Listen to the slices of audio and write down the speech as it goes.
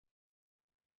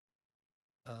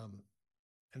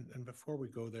And before we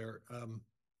go there, and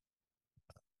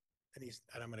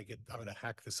I'm going to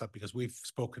hack this up because we've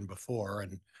spoken before,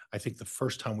 and I think the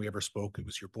first time we ever spoke, it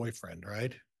was your boyfriend,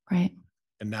 right? Right.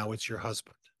 And now it's your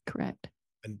husband. Correct.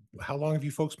 And how long have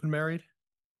you folks been married?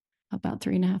 About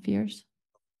 3.5 years.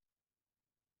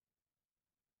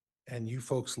 And you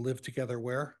folks live together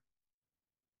where?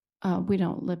 We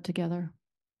don't live together.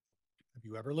 Have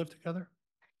you ever lived together?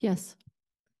 Yes.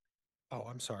 Oh,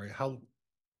 I'm sorry. How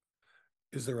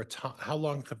is there a time? How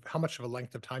much of a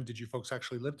length of time did you folks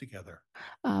actually live together?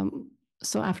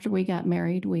 So after we got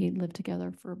married, we lived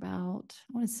together for about,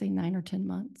 I want to say 9 or 10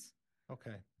 months.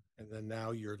 Okay. And then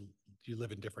now you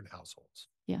live in different households.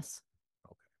 Yes.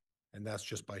 Okay. And that's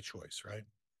just by choice, right?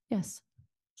 Yes.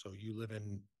 So you live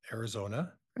in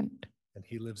Arizona Correct. and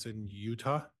he lives in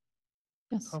Utah?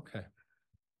 Yes. Okay.